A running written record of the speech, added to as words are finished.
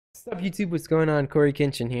What's up, YouTube? What's going on?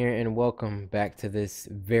 Coryxkenshin here, and welcome back to this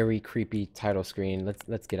very creepy title screen.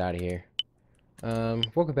 Let's get out of here.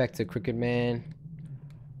 Welcome back to Crooked Man.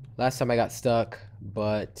 Last time I got stuck,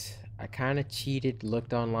 but I kind of cheated,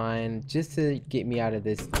 looked online just to get me out of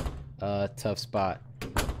this tough spot.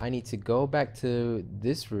 I need to go back to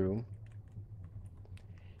this room,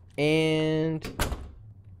 and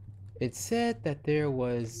it said that there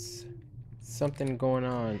was something going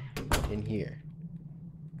on in here.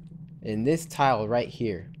 In this tile right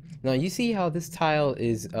here. Now you see how this tile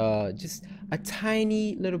is just a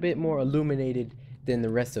tiny little bit more illuminated than the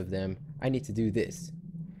rest of them. I need to do this.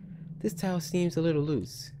 This tile seems a little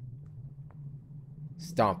loose.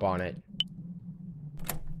 Stomp on it.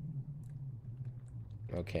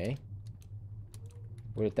 Okay.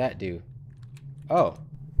 What did that do? Oh.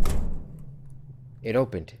 It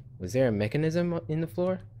opened. Was there a mechanism in the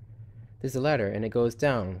floor? There's a ladder and it goes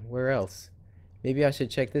down. Where else? Maybe I should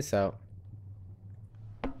check this out.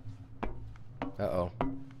 Uh-oh.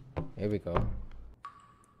 Here we go.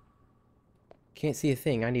 Can't see a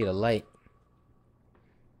thing. I need a light.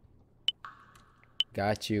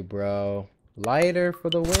 Got you, bro. Lighter for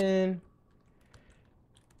the win.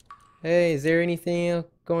 Hey, is there anything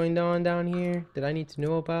going on down here that I need to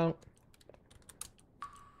know about?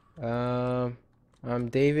 I'm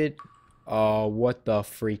David. Oh, what the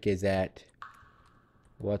freak is that?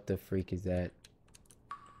 What the freak is that?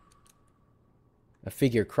 A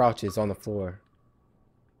figure crouches on the floor.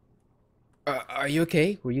 Are you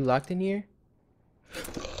okay? Were you locked in here?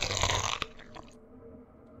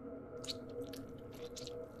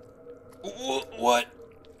 What?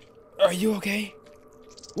 Are you okay?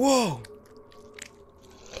 Whoa!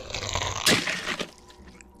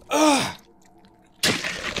 Ah!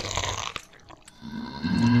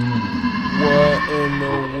 What in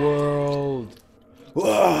the world?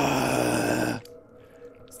 Ah!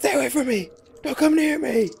 Stay away from me! Don't come near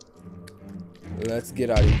me! Let's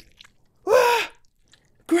get out of here. Ah!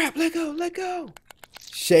 Crap, let go, let go!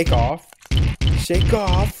 Shake off. Shake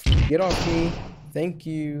off. Get off me. Thank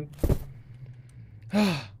you.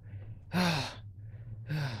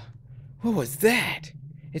 What was that?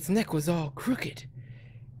 Its neck was all crooked.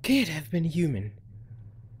 Can't have been human.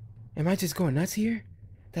 Am I just going nuts here?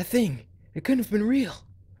 That thing, it couldn't have been real.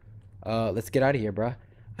 Let's get out of here, bruh.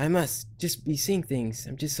 I must just be seeing things.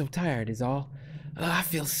 I'm just so tired is all. I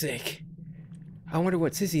feel sick. I wonder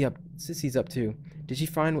what Sissy's up to. Did she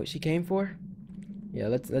find what she came for? Yeah,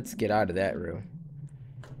 let's get out of that room.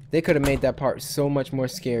 They could have made that part so much more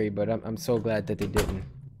scary, but I'm so glad that they didn't.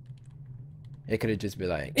 It could have just been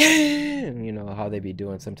like, you know how they be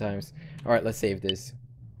doing sometimes. All right, let's save this.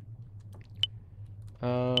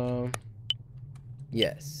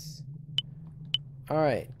 Yes. All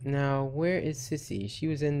right, now where is Sissy? She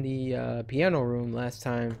was in the piano room last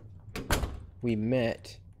time we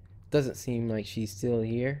met. Doesn't seem like she's still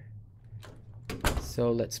here.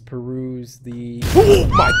 So let's peruse the... Oh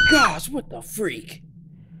my gosh, what the freak?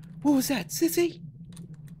 What was that, Sissy?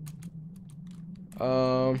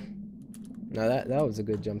 Now that was a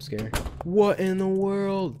good jump scare. What in the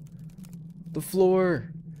world? The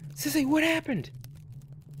floor. Sissy, what happened?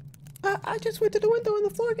 I just went to the window and the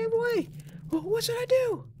floor gave away. Well, what should I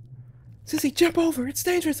do? Sissy, jump over. It's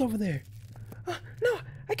dangerous over there. No,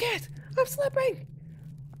 I can't. I'm slipping.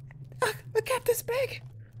 A cat this big.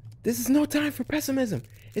 This is no time for pessimism.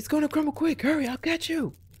 It's gonna crumble quick. Hurry, I'll catch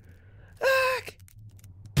you.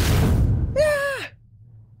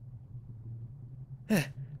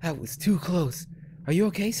 That was too close. Are you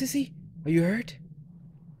okay, Sissy? Are you hurt?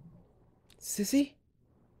 Sissy?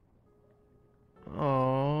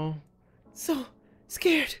 Oh, so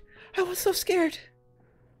scared. I was so scared.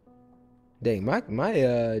 Dang, my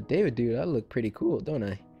David dude, I look pretty cool, don't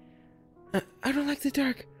I? I don't like the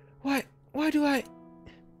dark. Why do I?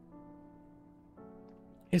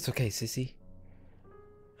 It's okay, Sissy.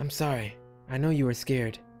 I'm sorry. I know you were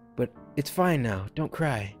scared, but it's fine now. Don't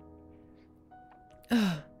cry.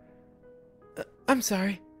 I'm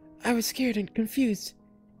sorry. I was scared and confused.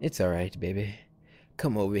 It's alright, baby.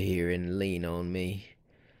 Come over here and lean on me.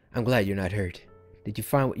 I'm glad you're not hurt. Did you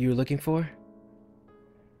find what you were looking for?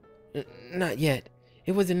 Not yet.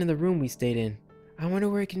 It wasn't in the room we stayed in. I wonder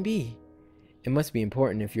where it can be. It must be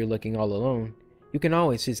important if you're looking all alone. You can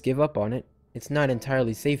always just give up on it. It's not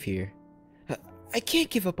entirely safe here. I can't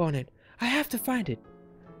give up on it. I have to find it.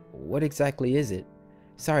 What exactly is it?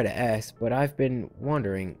 Sorry to ask, but I've been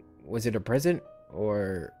wondering. Was it a present?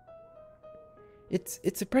 Or...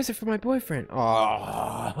 It's a present for my boyfriend.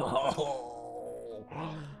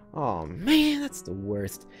 Oh man, that's the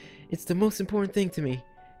worst. It's the most important thing to me.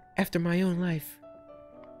 After my own life.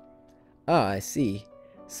 Ah, I see.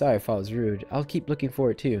 Sorry if I was rude. I'll keep looking for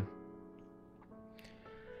it too.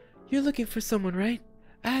 You're looking for someone, right?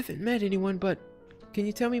 I haven't met anyone, but can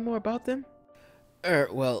you tell me more about them?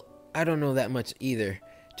 Well, I don't know that much either.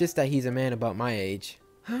 Just that he's a man about my age.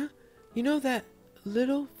 Huh? You know that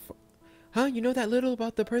little? You know that little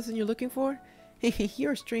about the person you're looking for?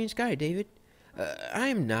 You're a strange guy, David.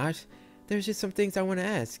 I'm not. There's just some things I want to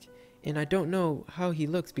ask, and I don't know how he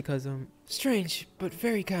looks because, strange, but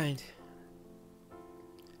very kind.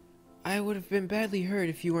 I would have been badly hurt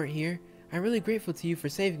if you weren't here. I'm really grateful to you for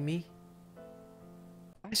saving me.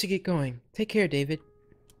 I should get going. Take care, David.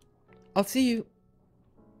 I'll see you.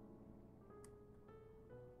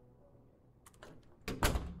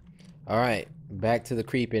 Alright, back to the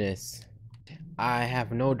creepiness. I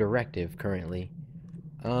have no directive currently.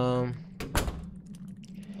 I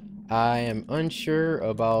am unsure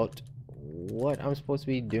about what I'm supposed to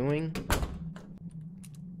be doing.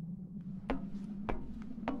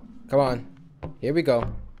 Come on. Here we go.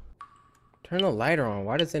 Turn the lighter on.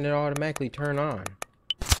 Why doesn't it automatically turn on?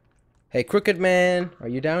 Hey, Crooked Man, are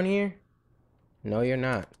you down here? No, you're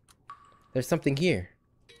not. There's something here.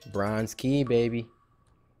 Bronze key, baby.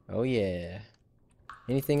 Oh, yeah.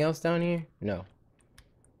 Anything else down here? No.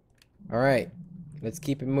 Alright. Let's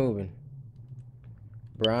keep it moving.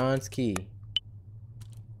 Bronze key.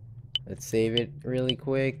 Let's save it really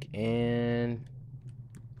quick. And...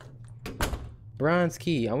 bronze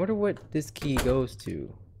key. I wonder what this key goes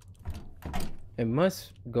to. It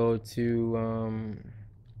must go to,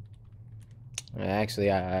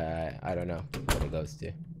 actually, I don't know what it goes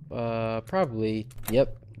to. Probably,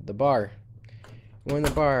 yep, the bar. We're in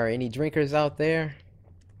the bar. Any drinkers out there?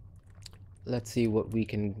 Let's see what we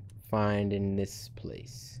can find in this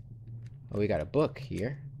place. Oh, we got a book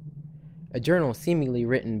here. A journal seemingly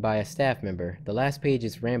written by a staff member. The last page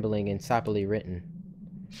is rambling and soppily written.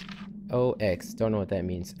 OX, don't know what that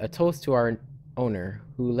means. A toast to our owner,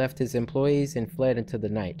 who left his employees and fled into the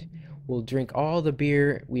night. We'll drink all the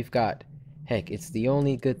beer we've got. Heck, it's the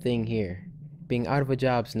only good thing here. Being out of a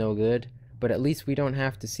job's no good, but at least we don't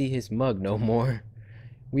have to see his mug no more.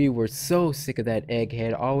 We were so sick of that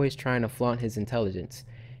egghead always trying to flaunt his intelligence.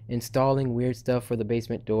 Installing weird stuff for the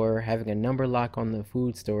basement door, having a number lock on the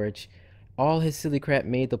food storage. All his silly crap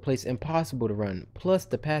made the place impossible to run. Plus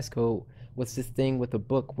the passcode was this thing with a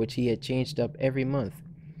book which he had changed up every month.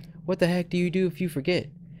 What the heck do you do if you forget?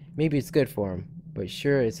 Maybe it's good for him, but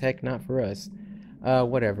sure as heck not for us.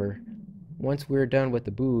 Whatever. Once we're done with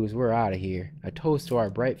the booze, we're out of here. A toast to our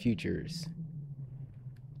bright futures.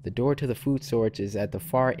 The door to the food storage is at the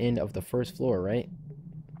far end of the first floor, right?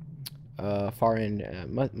 Far end,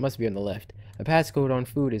 must be on the left. A passcode on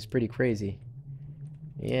food is pretty crazy.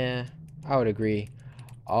 Yeah, I would agree.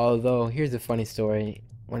 Although, here's a funny story.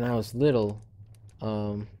 When I was little,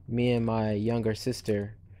 me and my younger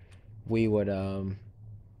sister, we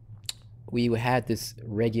had this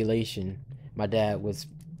regulation. My dad was,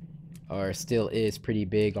 or still is, pretty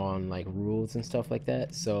big on like rules and stuff like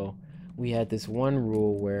that. So we had this one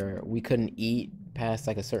rule where we couldn't eat past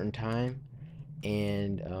like a certain time,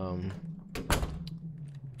 and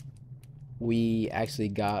we actually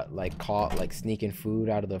got like caught like sneaking food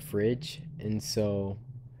out of the fridge, and so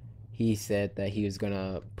he said that he was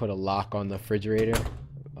gonna put a lock on the refrigerator.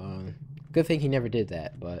 Good thing he never did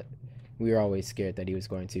that, but we were always scared that he was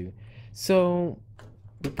going to. So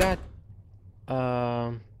we got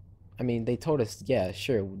I mean, they told us, yeah,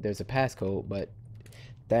 sure, there's a passcode, but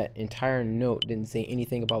that entire note didn't say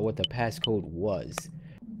anything about what the passcode was.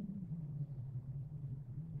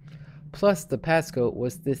 Plus, the passcode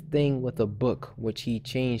was this thing with a book, which he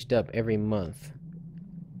changed up every month.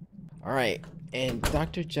 Alright, and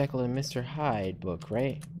Dr. Jekyll and Mr. Hyde book,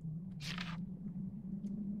 right?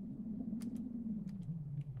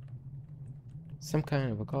 Some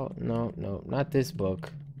kind of occult? No, no, not this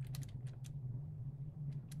book.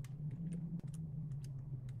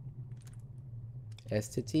 S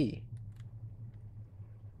to T.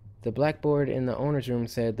 The blackboard in the owner's room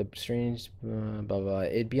said the strange blah blah.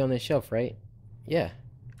 It'd be on the shelf, right? Yeah.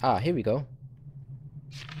 Ah, here we go.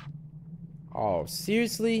 Oh,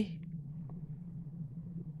 seriously?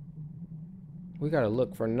 We gotta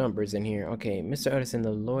look for numbers in here. Okay, Mr. Edison,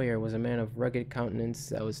 the lawyer, was a man of rugged countenance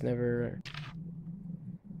that was never...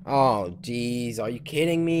 Oh, jeez. Are you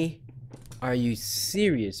kidding me? Are you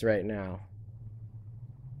serious right now?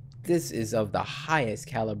 This is of the highest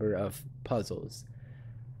caliber of puzzles.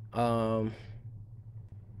 That's...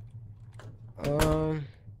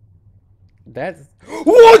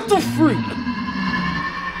 What the freak?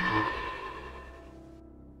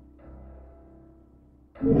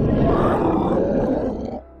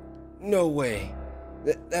 No way.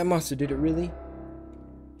 That monster did it really?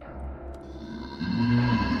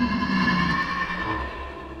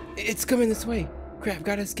 It's coming this way. Crap,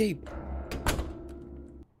 gotta escape.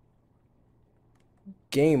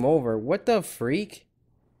 Game over. What the freak?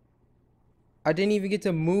 I didn't even get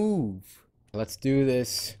to move. Let's do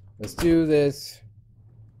this. Let's do this.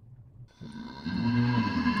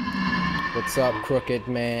 What's up, crooked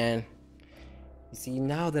man? You see,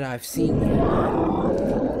 now that I've seen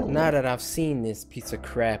this piece of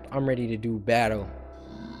crap, I'm ready to do battle.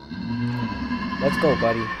 Let's go,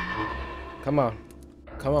 buddy. Come on.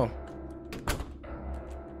 Come on.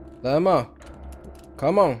 Let him up.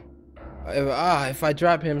 Come on. If I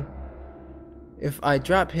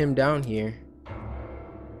drop him down here.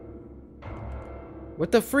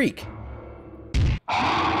 What the freak?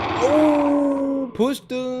 Oh,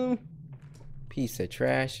 pushed him. Piece of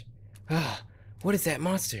trash. What is that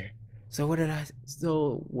monster? So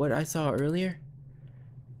what I saw earlier?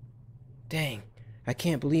 Dang, I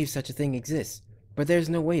can't believe such a thing exists. But there's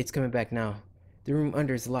no way it's coming back now. The room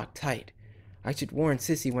under is locked tight. I should warn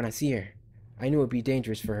Sissy when I see her. I knew it'd be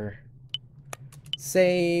dangerous for her.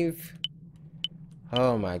 Save.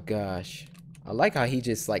 Oh my gosh. I like how he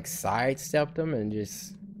just like sidestepped him and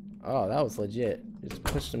just... Oh, that was legit. Just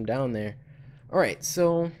pushed him down there. Alright,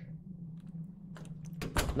 so...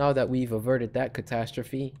 Now that we've averted that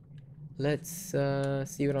catastrophe, let's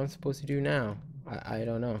see what I'm supposed to do now. I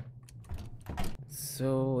don't know.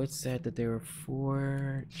 So it said that there were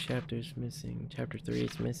 4 chapters missing. Chapter 3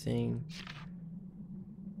 is missing.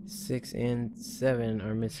 6 and 7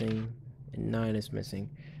 are missing. And 9 is missing.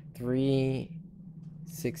 3,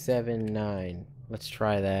 6, 7, 9. Let's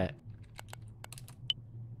try that.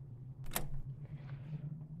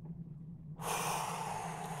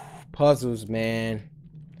 Puzzles, man.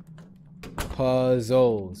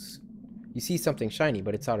 Puzzles. You see something shiny,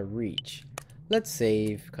 but it's out of reach. Let's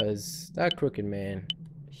save, because that crooked man,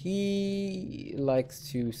 he likes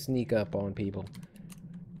to sneak up on people.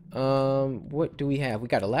 What do we have? We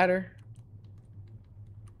got a ladder.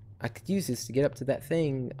 I could use this to get up to that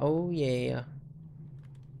thing. Oh, yeah.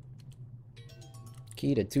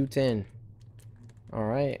 Key to 210.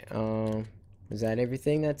 Alright, is that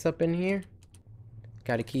everything that's up in here?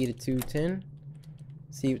 Got a key to 210.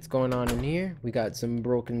 See what's going on in here. We got some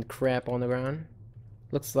broken crap on the ground.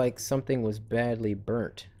 Looks like something was badly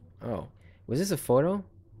burnt. Oh, was this a photo?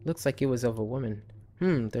 Looks like it was of a woman.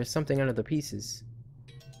 There's something under the pieces.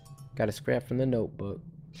 Got a scrap from the notebook.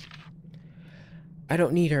 I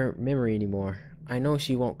don't need her memory anymore. I know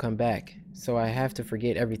she won't come back, so I have to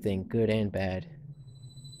forget everything, good and bad.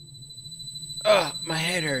 Ugh, my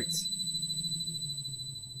head hurts.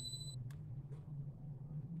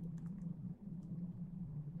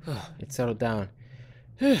 It settled down.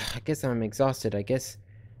 I guess I'm exhausted.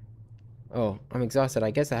 I'm exhausted.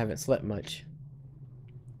 I guess I haven't slept much.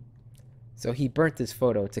 So he burnt this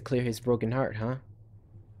photo to clear his broken heart, huh?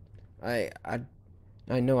 I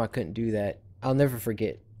know I couldn't do that. I'll never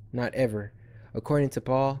forget. Not ever. According to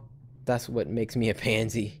Paul, that's what makes me a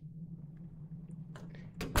pansy.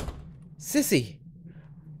 Sissy!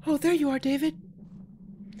 Oh, there you are, David.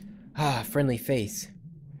 Ah, friendly face.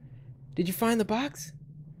 Did you find the box?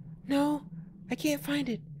 No, I can't find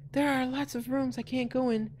it. There are lots of rooms I can't go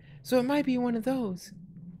in, so it might be one of those.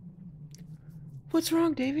 What's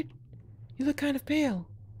wrong, David? You look kind of pale.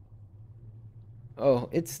 Oh,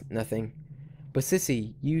 it's nothing. But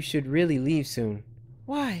Sissy, you should really leave soon.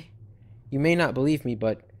 Why? You may not believe me,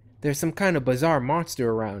 but there's some kind of bizarre monster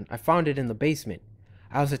around. I found it in the basement.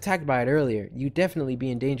 I was attacked by it earlier. You'd definitely be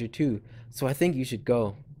in danger too, so I think you should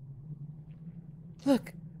go.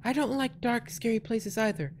 Look, I don't like dark, scary places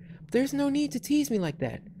either. But there's no need to tease me like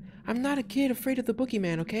that. I'm not a kid afraid of the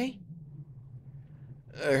boogeyman, okay?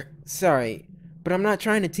 Sorry, but I'm not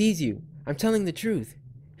trying to tease you. I'm telling the truth.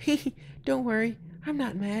 Don't worry, I'm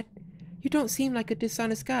not mad. You don't seem like a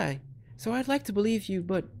dishonest guy, so I'd like to believe you,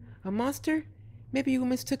 but a monster? Maybe you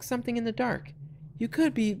mistook something in the dark. You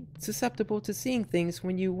could be susceptible to seeing things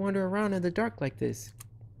when you wander around in the dark like this.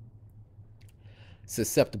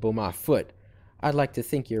 Susceptible my foot. I'd like to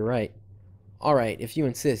think you're right. Alright, if you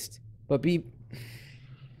insist, but be...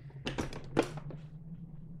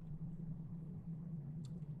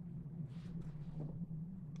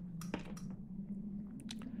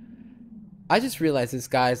 I just realized this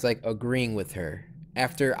guy's like agreeing with her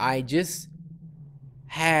after I just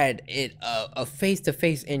had a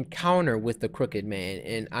face-to-face encounter with the crooked man,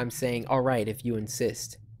 and I'm saying, all right, if you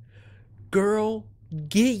insist. Girl,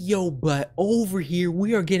 get your butt over here.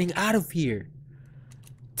 We are getting out of here.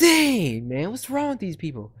 Dang, man, what's wrong with these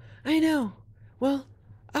people? I know. Well,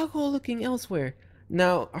 I'll go looking elsewhere.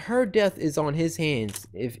 Now, her death is on his hands.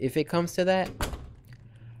 If it comes to that,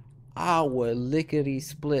 I would lickety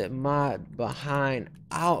split my behind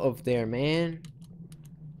out of there, man.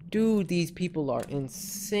 Dude, these people are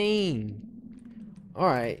insane.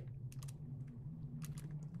 Alright.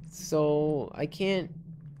 So, I can't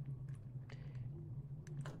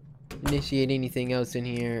initiate anything else in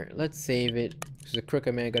here. Let's save it. There's a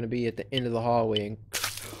crooked man gonna be at the end of the hallway. And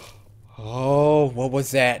oh, what was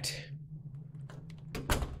that?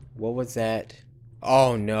 What was that?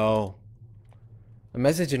 Oh no. A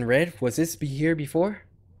message in red? Was this here before?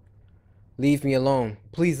 Leave me alone.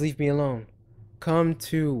 Please leave me alone. Come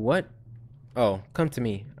to what? Oh, come to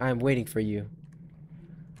me. I'm waiting for you.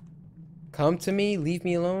 Come to me? Leave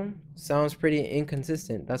me alone? Sounds pretty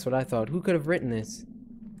inconsistent. That's what I thought. Who could have written this?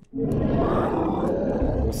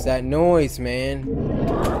 What's that noise, man?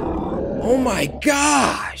 Oh my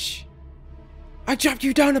gosh! I dropped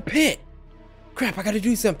you down a pit! Crap, I gotta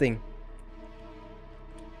do something.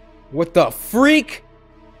 What the freak?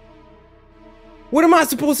 What am I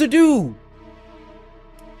supposed to do?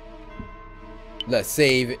 Let's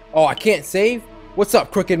save it. Oh, I can't save? What's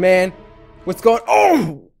up, crooked man? What's going on?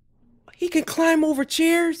 Oh! He can climb over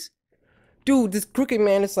chairs? Dude, this crooked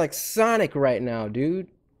man is like Sonic right now, dude.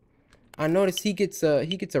 I noticed he gets a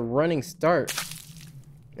running start.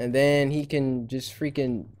 And then he can just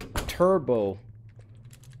freaking turbo.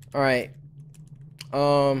 Alright.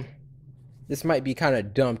 This might be kind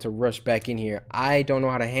of dumb to rush back in here. I don't know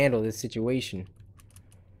how to handle this situation.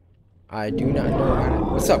 I do not know how to...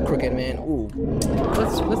 What's up, crooked man? Ooh.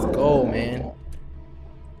 Let's go, man.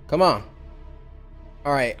 Come on.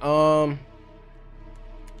 Alright,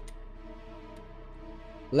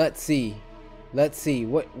 let's see. Let's see.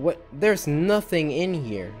 What there's nothing in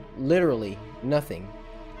here. Literally nothing.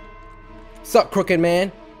 What's up, crooked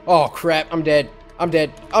man? Oh crap, I'm dead. I'm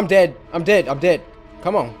dead. I'm dead. I'm dead. I'm dead.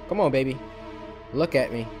 Come on. Come on, baby. Look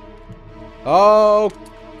at me. Oh,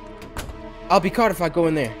 I'll be caught if I go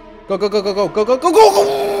in there. Go, go, go, go, go, go, go, go, go,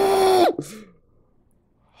 go!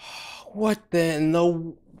 What in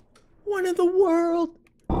the... What in the world?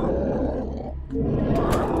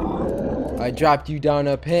 I dropped you down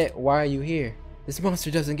a pit. Why are you here? This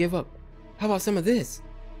monster doesn't give up. How about some of this?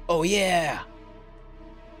 Oh, yeah.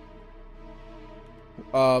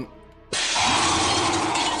 Oh,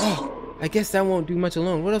 I guess that won't do much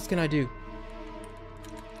alone. What else can I do?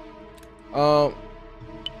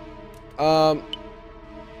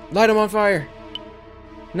 Light him on fire.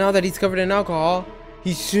 Now that he's covered in alcohol,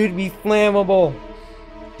 he should be flammable.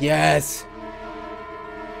 Yes.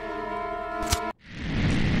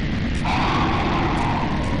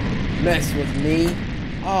 Mess with me.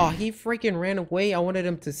 Oh, he freaking ran away. I wanted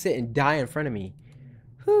him to sit and die in front of me.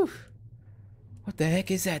 Whew. What the heck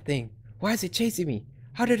is that thing? Why is it chasing me?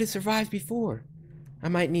 How did it survive before? I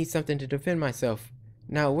might need something to defend myself.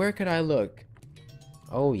 Now, where could I look?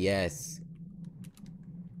 Oh, yes.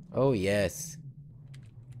 Oh, yes.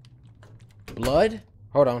 Blood?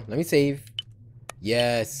 Hold on. Let me save.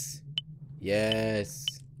 Yes. Yes.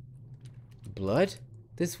 Blood?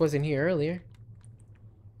 This wasn't here earlier.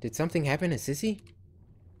 Did something happen to Sissy?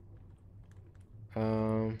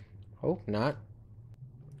 Hope not.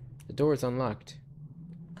 The door is unlocked.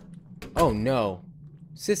 Oh, no.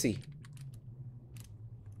 Sissy.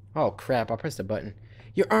 Oh, crap. I pressed a button.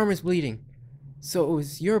 Your arm is bleeding. So it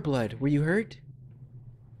was your blood. Were you hurt?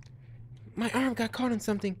 My arm got caught in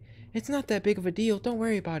something. It's not that big of a deal. Don't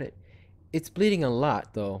worry about it. It's bleeding a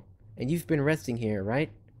lot, though. And you've been resting here, right?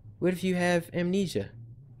 What if you have amnesia?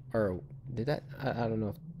 Or did that? I don't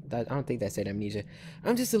know. I don't think that said amnesia.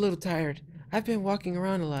 I'm just a little tired. I've been walking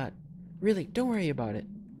around a lot. Really, don't worry about it.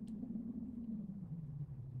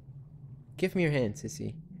 Give me your hand,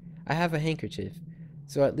 Sissy. I have a handkerchief,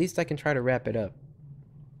 so at least I can try to wrap it up.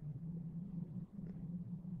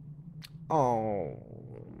 Oh.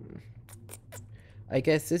 I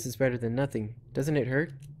guess this is better than nothing. Doesn't it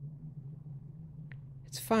hurt?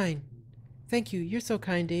 It's fine. Thank you. You're so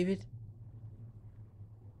kind, David.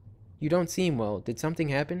 You don't seem well. Did something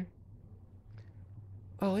happen?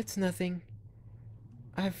 Oh, it's nothing.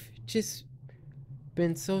 I've just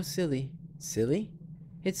been so silly. Silly?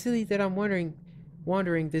 It's silly that I'm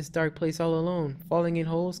wandering this dark place all alone, falling in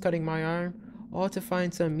holes, cutting my arm, all to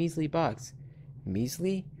find some measly box.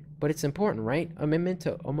 Measly? But it's important, right? A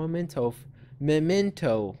memento. A memento.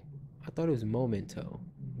 Memento. I thought it was memento.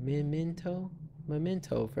 Memento?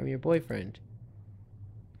 Memento from your boyfriend.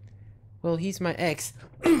 Well, he's my ex.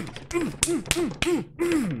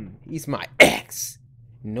 He's my ex.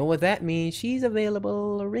 You know what that means? She's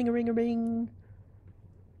available. Ring a ring a ring.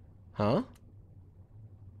 Huh?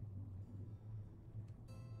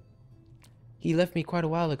 He left me quite a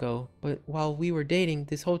while ago, but while we were dating,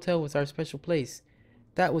 this hotel was our special place.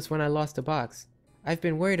 That was when I lost the box. I've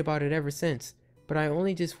been worried about it ever since, but I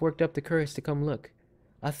only just worked up the courage to come look.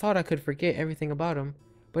 I thought I could forget everything about him,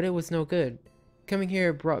 but it was no good. Coming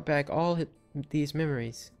here brought back all these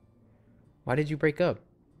memories. Why did you break up?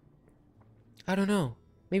 I don't know.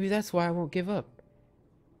 Maybe that's why I won't give up.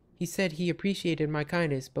 He said he appreciated my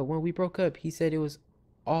kindness, but when we broke up, he said it was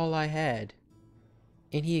all I had.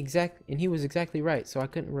 And he was exactly right, so I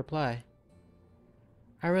couldn't reply.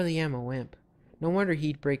 I really am a wimp. No wonder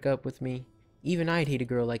he'd break up with me. Even I'd hate a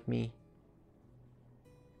girl like me.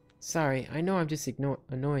 Sorry, I know I'm just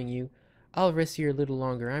annoying you. I'll rest here a little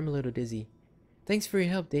longer. I'm a little dizzy. Thanks for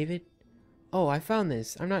your help, David. Oh, I found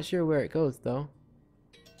this. I'm not sure where it goes, though.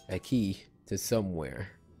 A key to somewhere.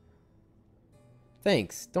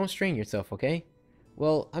 Thanks. Don't strain yourself, okay?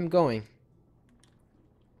 Well, I'm going.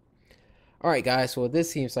 Alright, guys. Well,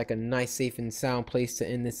 this seems like a nice, safe, and sound place to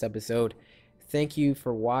end this episode. Thank you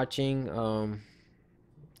for watching.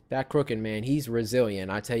 That crooked man, he's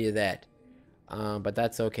resilient, I tell you that. But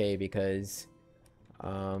that's okay because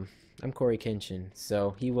I'm Coryxkenshin,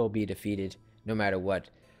 so he will be defeated no matter what.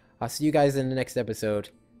 I'll see you guys in the next episode.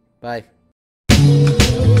 Bye.